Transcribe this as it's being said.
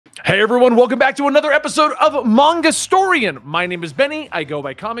Hey everyone, welcome back to another episode of Manga Storian. My name is Benny, I go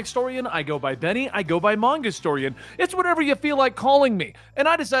by Comic Storian, I go by Benny, I go by Manga Storian. It's whatever you feel like calling me. And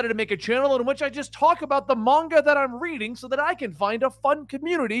I decided to make a channel in which I just talk about the manga that I'm reading so that I can find a fun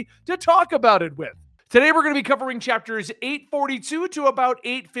community to talk about it with. Today we're going to be covering chapters 842 to about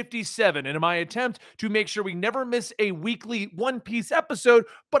 857 in my attempt to make sure we never miss a weekly One Piece episode,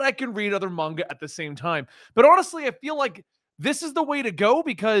 but I can read other manga at the same time. But honestly, I feel like this is the way to go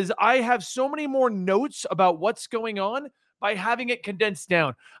because I have so many more notes about what's going on by having it condensed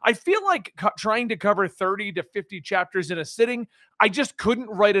down. I feel like trying to cover 30 to 50 chapters in a sitting, I just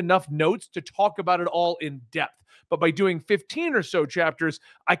couldn't write enough notes to talk about it all in depth. But by doing 15 or so chapters,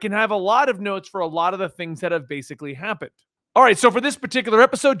 I can have a lot of notes for a lot of the things that have basically happened. All right, so for this particular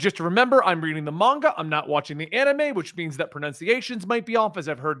episode, just to remember, I'm reading the manga. I'm not watching the anime, which means that pronunciations might be off, as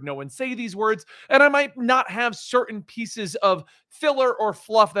I've heard no one say these words, and I might not have certain pieces of filler or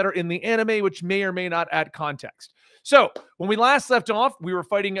fluff that are in the anime, which may or may not add context. So when we last left off, we were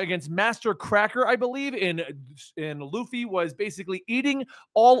fighting against Master Cracker, I believe, and Luffy was basically eating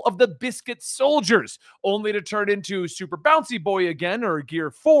all of the biscuit soldiers, only to turn into Super Bouncy Boy again, or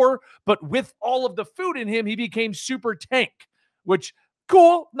Gear 4, but with all of the food in him, he became Super Tank, which,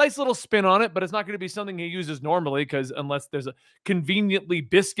 cool, nice little spin on it, but it's not going to be something he uses normally, because unless there's a conveniently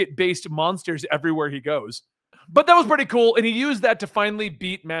biscuit-based monsters everywhere he goes. But that was pretty cool, and he used that to finally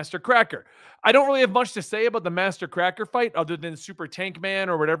beat Master Cracker. I don't really have much to say about the Master Cracker fight other than Super Tank Man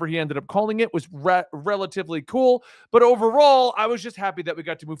or whatever he ended up calling it was relatively cool. But overall, I was just happy that we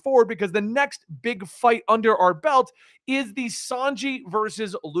got to move forward because the next big fight under our belt is the Sanji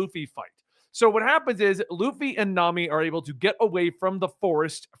versus Luffy fight. So what happens is Luffy and Nami are able to get away from the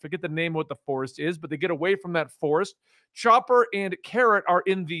forest. I forget the name of what the forest is, but they get away from that forest. Chopper and Carrot are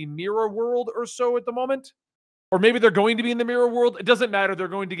in the mirror world or so at the moment. Or maybe they're going to be in the mirror world. It doesn't matter. They're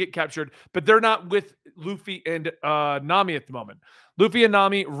going to get captured, but they're not with Luffy and Nami at the moment. Luffy and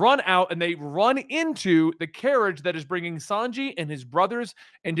Nami run out and they run into the carriage that is bringing Sanji and his brothers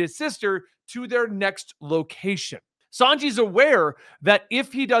and his sister to their next location. Sanji's aware that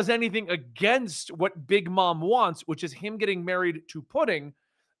if he does anything against what Big Mom wants, which is him getting married to Pudding,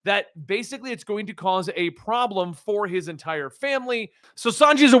 that basically it's going to cause a problem for his entire family. So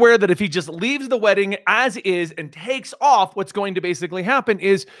Sanji's aware that if he just leaves the wedding as is and takes off, what's going to basically happen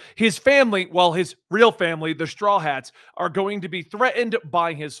is his family, well, his real family, the Straw Hats, are going to be threatened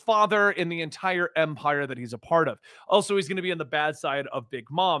by his father and the entire empire that he's a part of. Also, he's going to be on the bad side of Big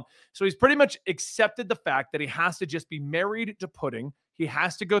Mom. So he's pretty much accepted the fact that he has to just be married to Pudding. He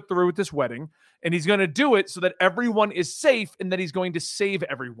has to go through with this wedding, and he's going to do it so that everyone is safe and that he's going to save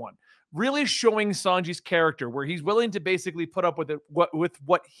everyone. Really showing Sanji's character, where he's willing to basically put up with it, with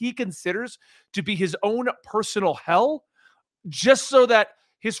what he considers to be his own personal hell, just so that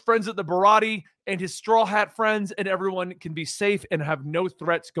his friends at the Barati and his Straw Hat friends and everyone can be safe and have no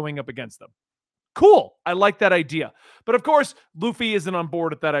threats going up against them. Cool. I like that idea. But of course, Luffy isn't on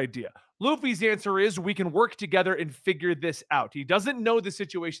board with that idea. Luffy's answer is we can work together and figure this out. He doesn't know the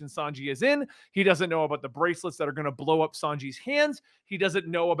situation Sanji is in. He doesn't know about the bracelets that are going to blow up Sanji's hands. He doesn't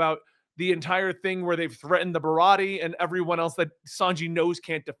know about the entire thing where they've threatened the Barati and everyone else that Sanji knows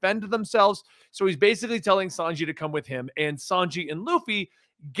can't defend themselves. So he's basically telling Sanji to come with him, and Sanji and Luffy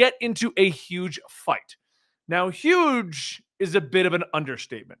get into a huge fight. Now, huge is a bit of an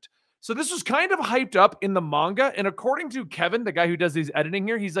understatement. So this was kind of hyped up in the manga, and according to Kevin, the guy who does these editing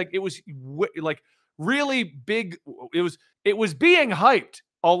here, he's like, it was like really big. It was being hyped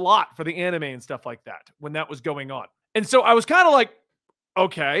a lot for the anime and stuff like that when that was going on. And so I was kind of like,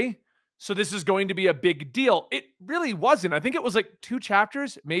 okay, so this is going to be a big deal. It really wasn't. I think it was like 2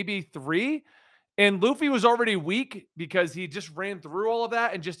 chapters, maybe 3. And Luffy was already weak because he just ran through all of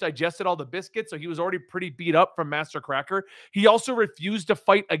that and just digested all the biscuits. So he was already pretty beat up from Master Cracker. He also refused to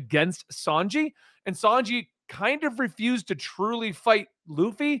fight against Sanji. And Sanji kind of refused to truly fight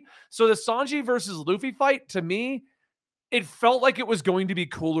Luffy. So the Sanji versus Luffy fight, to me, it felt like it was going to be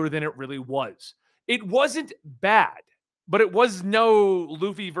cooler than it really was. It wasn't bad, but it was no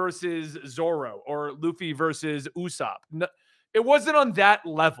Luffy versus Zoro or Luffy versus Usopp. No, it wasn't on that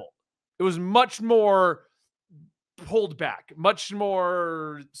level. It was much more pulled back, much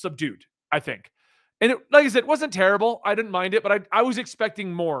more subdued, I think. And like I said, it wasn't terrible. I didn't mind it, but I was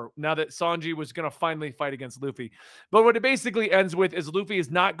expecting more now that Sanji was going to finally fight against Luffy. But what it basically ends with is Luffy is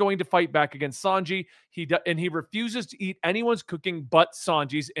not going to fight back against Sanji. And he refuses to eat anyone's cooking but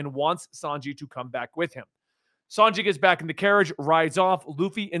Sanji's and wants Sanji to come back with him. Sanji gets back in the carriage, rides off.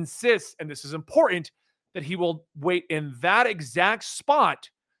 Luffy insists, and this is important, that he will wait in that exact spot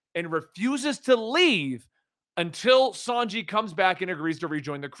and refuses to leave until Sanji comes back and agrees to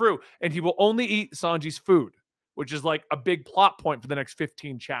rejoin the crew. And he will only eat Sanji's food, which is like a big plot point for the next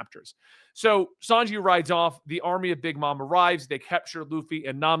 15 chapters. So Sanji rides off. The army of Big Mom arrives. They capture Luffy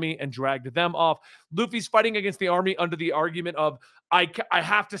and Nami and dragged them off. Luffy's fighting against the army under the argument of, I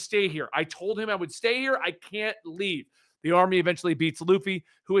have to stay here. I told him I would stay here. I can't leave. The army eventually beats Luffy,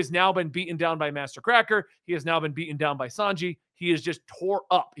 who has now been beaten down by Master Cracker. He has now been beaten down by Sanji. He is just tore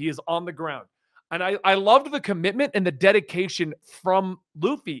up. He is on the ground. And I loved the commitment and the dedication from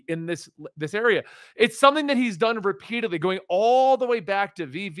Luffy in this area. It's something that he's done repeatedly, going all the way back to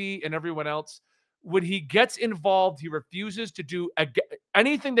VV and everyone else. When he gets involved, he refuses to do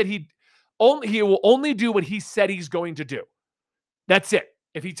anything that he will only do what he said he's going to do. That's it.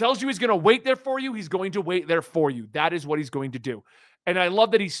 If he tells you he's going to wait there for you, he's going to wait there for you. That is what he's going to do. And I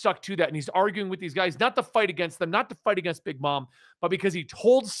love that he's stuck to that. And he's arguing with these guys, not to fight against them, not to fight against Big Mom, but because he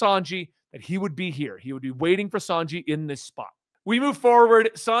told Sanji that he would be here. He would be waiting for Sanji in this spot. We move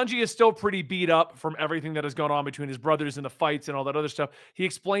forward. Sanji is still pretty beat up from everything that has gone on between his brothers and the fights and all that other stuff. He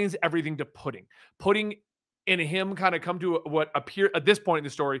explains everything to Pudding. Pudding and him kind of come to what appear at this point in the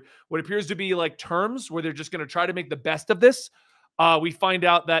story, what appears to be like terms where they're just going to try to make the best of this. We find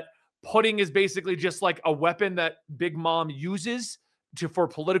out that Pudding is basically just like a weapon that Big Mom uses for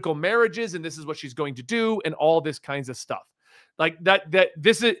political marriages, and this is what she's going to do, and all this kinds of stuff. Like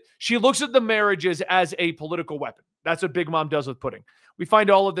she looks at the marriages as a political weapon. That's what Big Mom does with Pudding. We find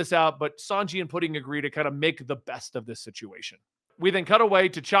all of this out, but Sanji and Pudding agree to kind of make the best of this situation. We then cut away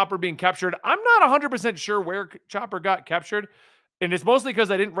to Chopper being captured. I'm not 100% sure where Chopper got captured, and it's mostly because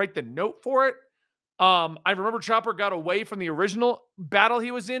I didn't write the note for it. I remember Chopper got away from the original battle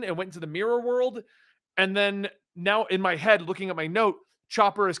he was in and went into the mirror world. And then now in my head, looking at my note,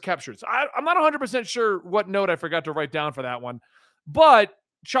 Chopper is captured. So I'm not 100% sure what note I forgot to write down for that one. But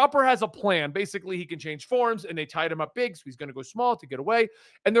Chopper has a plan. Basically, he can change forms, and they tied him up big, so he's going to go small to get away.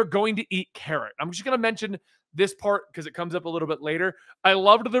 And they're going to eat Carrot. I'm just going to mention this part because it comes up a little bit later. I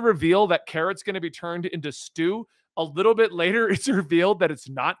loved the reveal that Carrot's going to be turned into stew. A little bit later, it's revealed that it's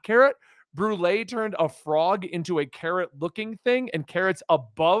not Carrot. Brûlé turned a frog into a carrot-looking thing, and Carrot's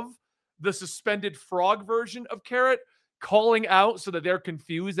above the suspended frog version of Carrot, calling out so that they're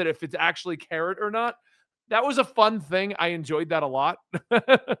confused that if it's actually Carrot or not. That was a fun thing. I enjoyed that a lot.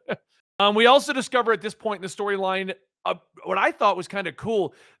 We also discover at this point in the storyline what I thought was kind of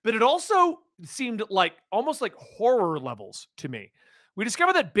cool, but it also seemed like almost like horror levels to me. We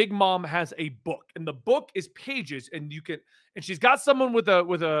discover that Big Mom has a book, and the book is pages, and she's got someone with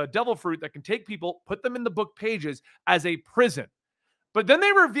a devil fruit that can take people, put them in the book pages as a prison. But then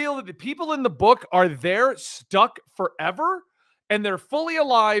they reveal that the people in the book are there stuck forever, and they're fully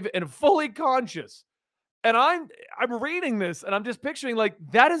alive and fully conscious. And I'm reading this, and I'm just picturing like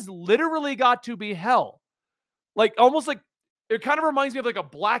that has literally got to be hell. Like almost like it kind of reminds me of like a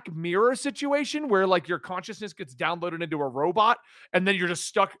Black Mirror situation where like your consciousness gets downloaded into a robot and then you're just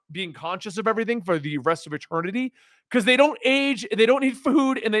stuck being conscious of everything for the rest of eternity because they don't age, they don't need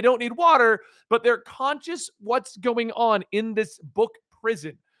food, and they don't need water, but they're conscious what's going on in this book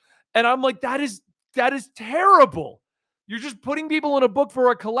prison. And I'm like, that is terrible. You're just putting people in a book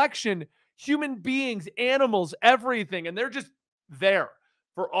for a collection, human beings, animals, everything, and they're just there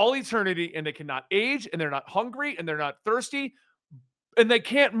for all eternity, and they cannot age, and they're not hungry, and they're not thirsty, and they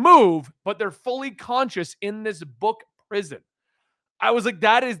can't move, but they're fully conscious in this book prison. I was like,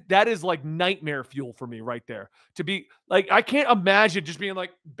 that is like nightmare fuel for me right there. To be like, I can't imagine just being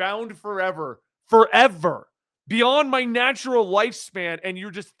like bound forever, beyond my natural lifespan, and you're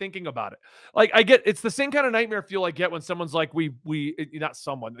just thinking about it. Like it's the same kind of nightmare fuel I get when someone's like, not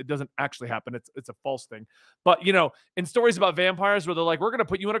someone, it doesn't actually happen. It's a false thing. But you know, in stories about vampires where they're like, we're going to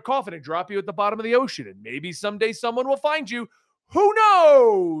put you in a coffin and drop you at the bottom of the ocean, and maybe someday someone will find you. Who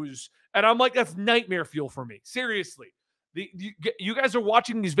knows? And I'm like, that's nightmare fuel for me. Seriously. You guys are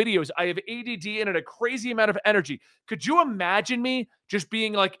watching these videos. I have ADD and a crazy amount of energy. Could you imagine me just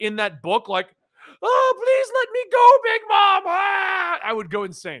being like in that book, like, oh, please let me go, Big Mom. Ah! I would go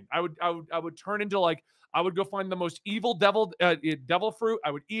insane. I would turn into like, I would go find the most evil devil fruit.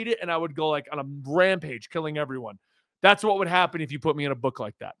 I would eat it, and I would go like on a rampage, killing everyone. That's what would happen if you put me in a book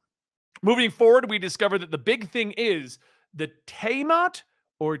like that. Moving forward, we discover that the big thing is the Taymate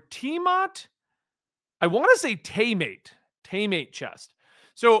or Tiamat. I want to say Taymate chest.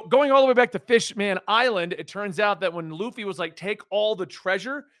 So going all the way back to Fishman Island, it turns out that when Luffy was like, take all the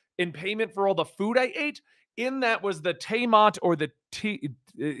treasure in payment for all the food I ate, in that was the Taymate or the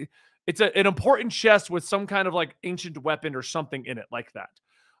it's an important chest with some kind of like ancient weapon or something in it like that.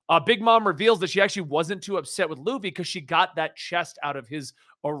 Big Mom reveals that she actually wasn't too upset with Luffy because she got that chest out of his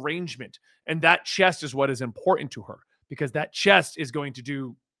arrangement. And that chest is what is important to her, because that chest is going to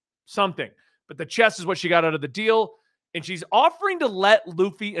do something. But the chest is what she got out of the deal. And she's offering to let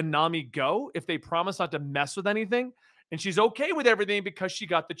Luffy and Nami go if they promise not to mess with anything. And she's okay with everything because she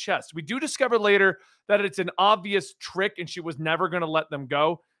got the chest. We do discover later that it's an obvious trick and she was never going to let them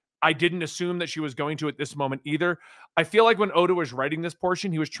go. I didn't assume that she was going to at this moment either. I feel like when Oda was writing this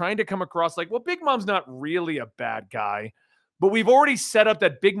portion, he was trying to come across like, well, Big Mom's not really a bad guy, but we've already set up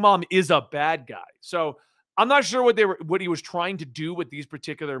that Big Mom is a bad guy. So I'm not sure what he was trying to do with these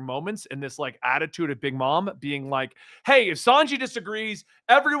particular moments and this like attitude of Big Mom being like, hey, if Sanji disagrees,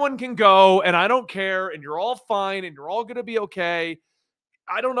 everyone can go and I don't care and you're all fine and you're all going to be okay.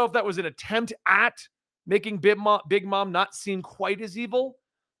 I don't know if that was an attempt at making Big Mom not seem quite as evil,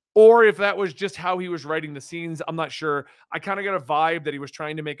 or if that was just how he was writing the scenes. I'm not sure. I kind of got a vibe that he was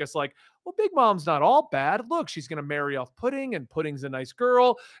trying to make us like, well, Big Mom's not all bad. Look, she's going to marry off Pudding, and Pudding's a nice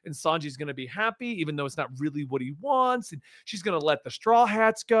girl, and Sanji's going to be happy, even though it's not really what he wants, and she's going to let the Straw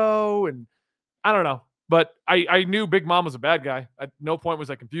Hats go, and I don't know. But I knew Big Mom was a bad guy. At no point was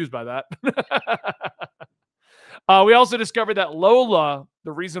I confused by that. We also discovered that Lola,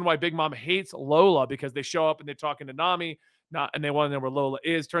 the reason why Big Mom hates Lola, because they show up and they're talking to Nami, and they want to know where Lola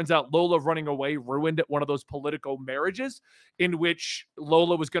is. Turns out Lola running away ruined one of those political marriages in which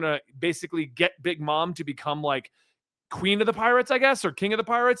Lola was going to basically get Big Mom to become like queen of the pirates, I guess, or king of the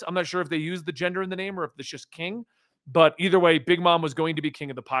pirates. I'm not sure if they used the gender in the name or if it's just king. But either way, Big Mom was going to be king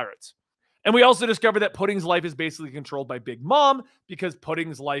of the pirates. And we also discovered that Pudding's life is basically controlled by Big Mom, because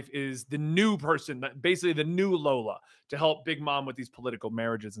Pudding's life is the new person, basically the new Lola, to help Big Mom with these political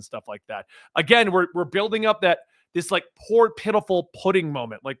marriages and stuff like that. Again, we're building up this like poor, pitiful Pudding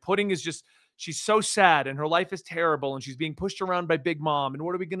moment. Like Pudding is just, she's so sad and her life is terrible and she's being pushed around by Big Mom. And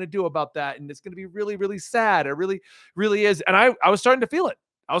what are we going to do about that? And it's going to be really, really sad. It really, really is. And I was starting to feel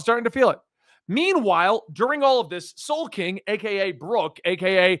it. Meanwhile, during all of this, Soul King, aka Brook,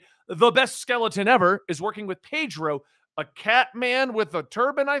 aka the best skeleton ever, is working with Pedro, a cat man with a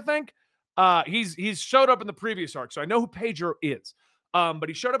turban, I think. He's showed up in the previous arc, so I know who Pedro is. But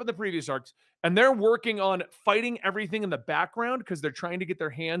he showed up in the previous arcs, and they're working on fighting everything in the background because they're trying to get their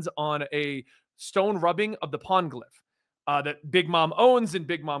hands on a stone rubbing of the Ponglyph that Big Mom owns and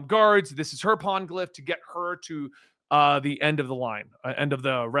Big Mom guards. This is her Ponglyph to get her to the end of the line, end of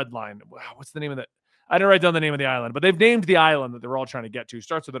the red line. Wow, what's the name of that? I didn't write down the name of the island, but they've named the island that they're all trying to get to.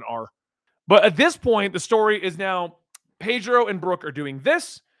 Starts with an R. But at this point, the story is now Pedro and Brook are doing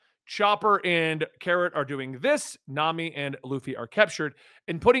this. Chopper and Carrot are doing this. Nami and Luffy are captured.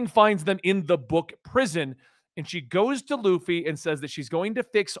 And Pudding finds them in the book prison. And she goes to Luffy and says that she's going to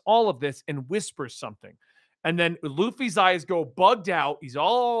fix all of this and whispers something. And then Luffy's eyes go bugged out. He's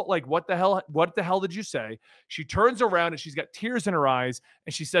all like, what the hell? What the hell did you say? She turns around and she's got tears in her eyes.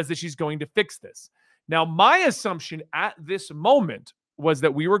 And she says that she's going to fix this. Now, my assumption at this moment was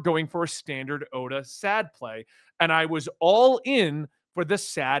that we were going for a standard Oda sad play. And I was all in for the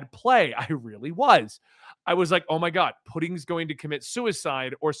sad play. I really was. I was like, oh my God, Pudding's going to commit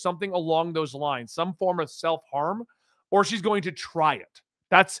suicide or something along those lines, some form of self-harm, or she's going to try it.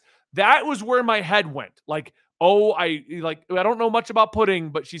 That was where my head went. Like, oh, I don't know much about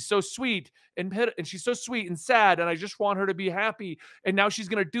Pudding, but she's so sweet and she's so sweet and sad, and I just want her to be happy. And now she's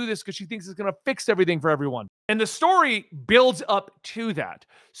going to do this because she thinks it's going to fix everything for everyone. And the story builds up to that.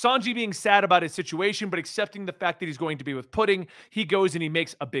 Sanji being sad about his situation, but accepting the fact that he's going to be with Pudding. He goes and he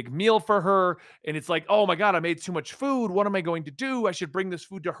makes a big meal for her. And it's like, oh my God, I made too much food. What am I going to do? I should bring this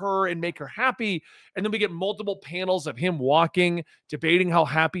food to her and make her happy. And then we get multiple panels of him walking, debating how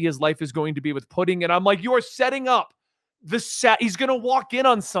happy his life is going to be with Pudding. And I'm like, you are setting up he's going to walk in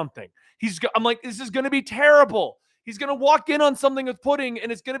on something. I'm like, this is going to be terrible. He's going to walk in on something with Pudding,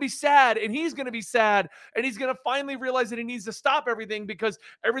 and it's going to be sad, and he's going to be sad, and he's going to finally realize that he needs to stop everything because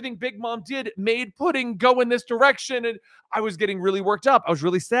everything Big Mom did made Pudding go in this direction, and I was getting really worked up. I was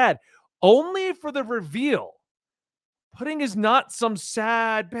really sad. Only for the reveal. Pudding is not some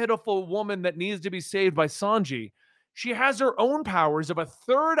sad, pitiful woman that needs to be saved by Sanji. She has her own powers of a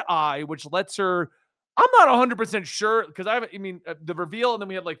third eye, which lets her... I'm not 100% sure because the reveal and then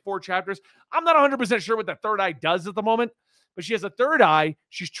we had like 4 chapters. I'm not 100% sure what the third eye does at the moment, but she has a third eye.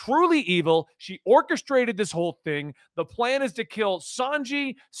 She's truly evil. She orchestrated this whole thing. The plan is to kill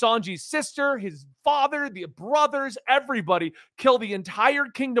Sanji, Sanji's sister, his father, the brothers, everybody, kill the entire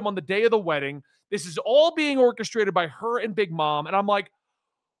kingdom on the day of the wedding. This is all being orchestrated by her and Big Mom. And I'm like,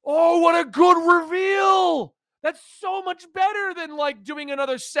 oh, what a good reveal. That's so much better than like doing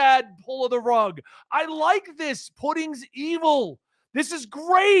another sad pull of the rug. I like this. Pudding's evil. This is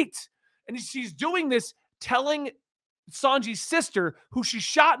great. And she's doing this, telling Sanji's sister, who she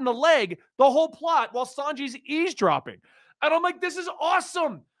shot in the leg, the whole plot while Sanji's eavesdropping. And I'm like, this is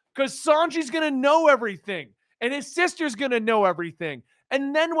awesome because Sanji's going to know everything and his sister's going to know everything.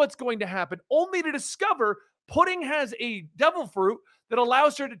 And then what's going to happen? Only to discover Pudding has a devil fruit that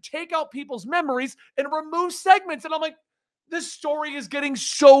allows her to take out people's memories and remove segments. And I'm like, this story is getting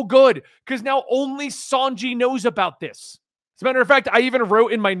so good because now only Sanji knows about this. As a matter of fact, I even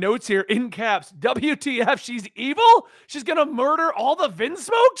wrote in my notes here in caps, WTF, she's evil? She's going to murder all the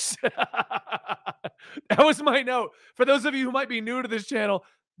Vinsmokes? That was my note. For those of you who might be new to this channel,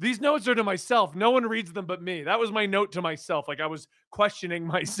 these notes are to myself. No one reads them but me. That was my note to myself. Like I was questioning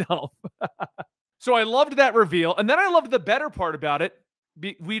myself. So I loved that reveal. And then I loved the better part about it.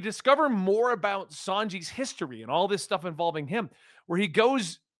 We discover more about Sanji's history and all this stuff involving him, where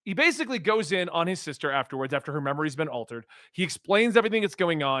he basically goes in on his sister afterwards, after her memory's been altered. He explains everything that's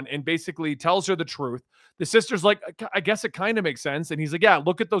going on and basically tells her the truth. The sister's like, I guess it kind of makes sense. And he's like, yeah,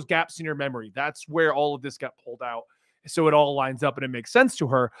 look at those gaps in your memory. That's where all of this got pulled out. So it all lines up and it makes sense to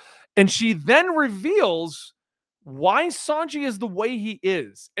her. And she then reveals why Sanji is the way he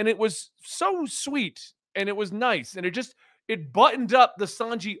is. And it was so sweet and it was nice. And it buttoned up the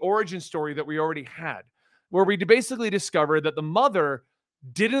Sanji origin story that we already had, where we basically discovered that the mother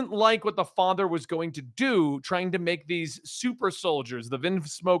didn't like what the father was going to do, trying to make these super soldiers, the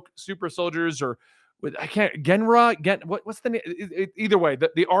Vinsmoke super soldiers, or what's the name? Either way,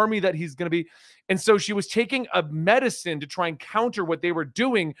 the army that he's going to be. And so she was taking a medicine to try and counter what they were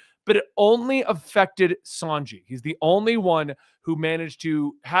doing, but it only affected Sanji. He's the only one who managed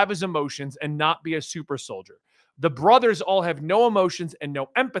to have his emotions and not be a super soldier. The brothers all have no emotions and no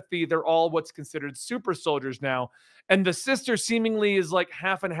empathy. They're all what's considered super soldiers now. And the sister seemingly is like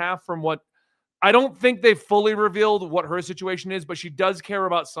half and half from what I don't think they fully revealed what her situation is, but she does care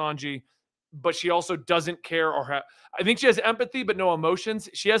about Sanji, but she also doesn't care I think she has empathy, but no emotions.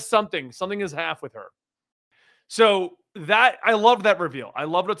 She has something is half with her. So that I loved that reveal. I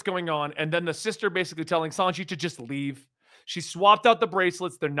loved what's going on. And then the sister basically telling Sanji to just leave. She swapped out the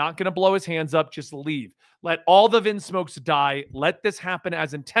bracelets. They're not going to blow his hands up. Just leave. Let all the Vinsmokes die. Let this happen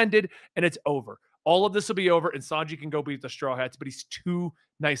as intended, and it's over. All of this will be over, and Sanji can go beat the Straw Hats, but he's too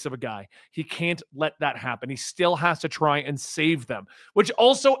nice of a guy. He can't let that happen. He still has to try and save them, which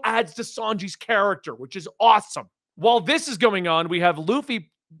also adds to Sanji's character, which is awesome. While this is going on, we have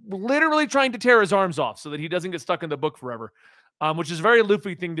Luffy literally trying to tear his arms off so that he doesn't get stuck in the book forever, which is a very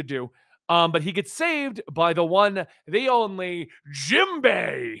Luffy thing to do. But he gets saved by the one, the only,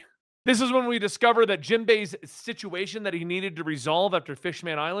 Jinbei. This is when we discover that Jinbei's situation that he needed to resolve after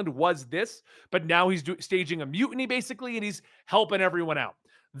Fishman Island was this, but now he's staging a mutiny, basically, and he's helping everyone out.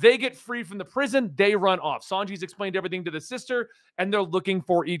 They get free from the prison. They run off. Sanji's explained everything to the sister, and they're looking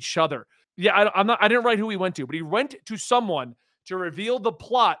for each other. Yeah, I didn't write who he went to, but he went to someone to reveal the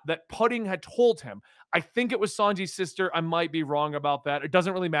plot that Pudding had told him. I think it was Sanji's sister. I might be wrong about that. It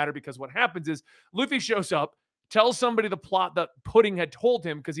doesn't really matter because what happens is Luffy shows up, tells somebody the plot that Pudding had told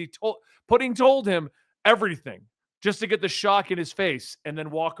him because Pudding told him everything just to get the shock in his face and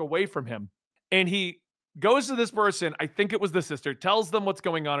then walk away from him. And he goes to this person, I think it was the sister, tells them what's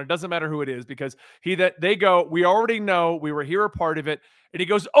going on. It doesn't matter who it is because they go, we already know, we were here a part of it. And he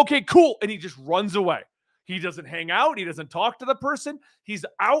goes, okay, cool. And he just runs away. He doesn't hang out. He doesn't talk to the person. He's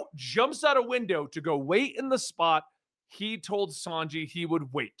out, jumps out a window to go wait in the spot. He told Sanji he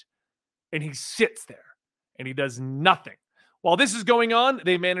would wait. And he sits there and he does nothing. While this is going on,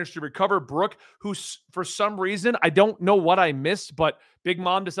 they manage to recover Brook, who for some reason, I don't know what I missed, but Big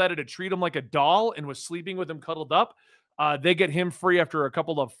Mom decided to treat him like a doll and was sleeping with him cuddled up. They get him free after a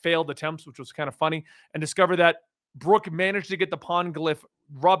couple of failed attempts, which was kind of funny, and discover that Brook managed to get the Ponglyph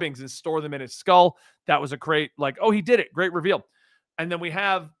rubbings and store them in his skull. That was a great, oh, he did it. Great reveal. And then we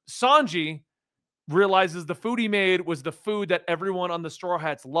have Sanji realizes the food he made was the food that everyone on the Straw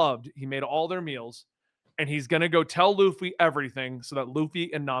Hats loved. He made all their meals, and he's going to go tell Luffy everything so that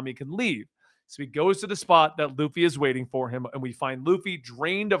Luffy and Nami can leave. So he goes to the spot that Luffy is waiting for him, and we find Luffy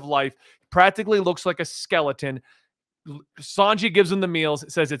drained of life, practically looks like a skeleton. Sanji gives him the meals,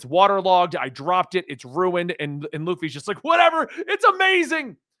 says it's waterlogged, I dropped it, it's ruined, and Luffy's just like, whatever, it's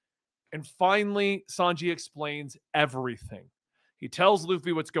amazing. And finally, Sanji explains everything. He tells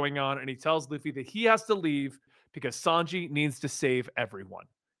Luffy what's going on, and he tells Luffy that he has to leave because Sanji needs to save everyone.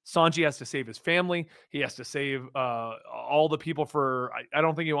 Sanji has to save his family. He has to save all the people I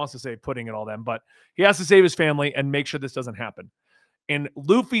don't think he wants to save Pudding and all them, but he has to save his family and make sure this doesn't happen. And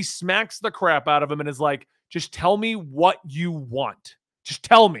Luffy smacks the crap out of him and is like, just tell me what you want. Just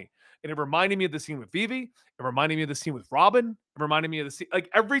tell me. And it reminded me of the scene with Vivi. It reminded me of the scene with Robin. It reminded me of the scene,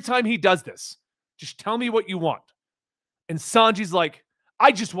 every time he does this, just tell me what you want. And Sanji's like,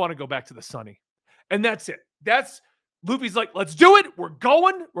 I just want to go back to the Sunny. And that's it. That's Luffy's like, let's do it. We're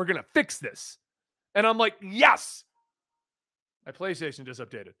going. We're going to fix this. And I'm like, yes. My PlayStation just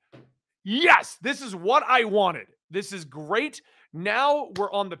updated. Yes, this is what I wanted. This is great. Now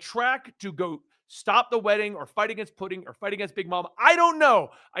we're on the track to go stop the wedding or fight against Pudding or fight against Big Mom. I don't know.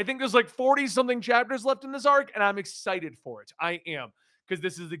 I think there's like 40 something chapters left in this arc, and I'm excited for it. I am, because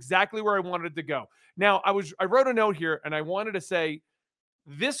this is exactly where I wanted to go. Now, I wrote a note here, and I wanted to say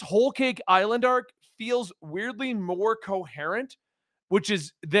this Whole Cake Island arc feels weirdly more coherent, which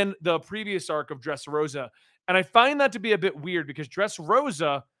is than the previous arc of Dressrosa. And I find that to be a bit weird because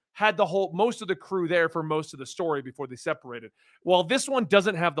Dressrosa had most of the crew there for most of the story before they separated. While this one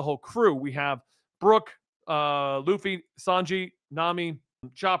doesn't have the whole crew, we have Brook, Luffy, Sanji, Nami,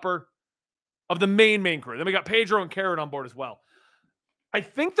 Chopper of the main crew. Then we got Pedro and Carrot on board as well. I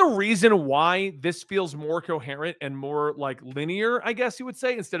think the reason why this feels more coherent and more like linear, I guess you would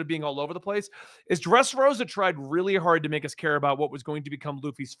say, instead of being all over the place, is Dressrosa tried really hard to make us care about what was going to become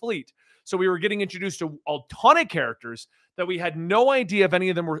Luffy's fleet. So we were getting introduced to a ton of characters that we had no idea if any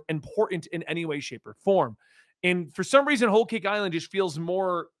of them were important in any way, shape, or form. And for some reason, Whole Cake Island just feels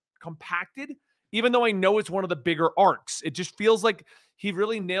more compacted, even though I know it's one of the bigger arcs. It just feels like he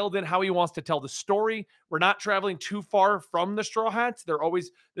really nailed in how he wants to tell the story. We're not traveling too far from the Straw Hats. There's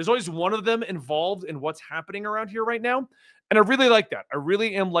always one of them involved in what's happening around here right now. And I really like that. I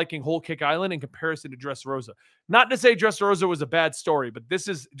really am liking Whole Cake Island in comparison to Dressrosa. Not to say Dressrosa was a bad story, but this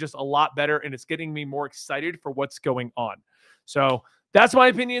is just a lot better, and it's getting me more excited for what's going on. So that's my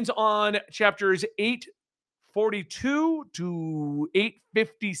opinions on chapters 842 to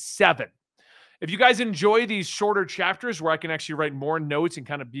 857. If you guys enjoy these shorter chapters where I can actually write more notes and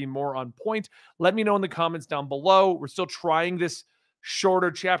kind of be more on point, let me know in the comments down below. We're still trying this shorter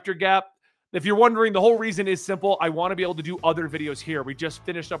chapter gap. If you're wondering, the whole reason is simple. I want to be able to do other videos here. We just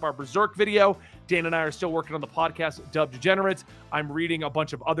finished up our Berserk video. Dan and I are still working on the podcast, Dub Degenerates. I'm reading a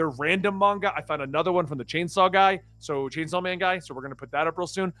bunch of other random manga. I found another one from the Chainsaw Man guy. So we're going to put that up real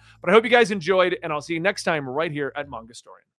soon. But I hope you guys enjoyed, and I'll see you next time right here at Manga Historian.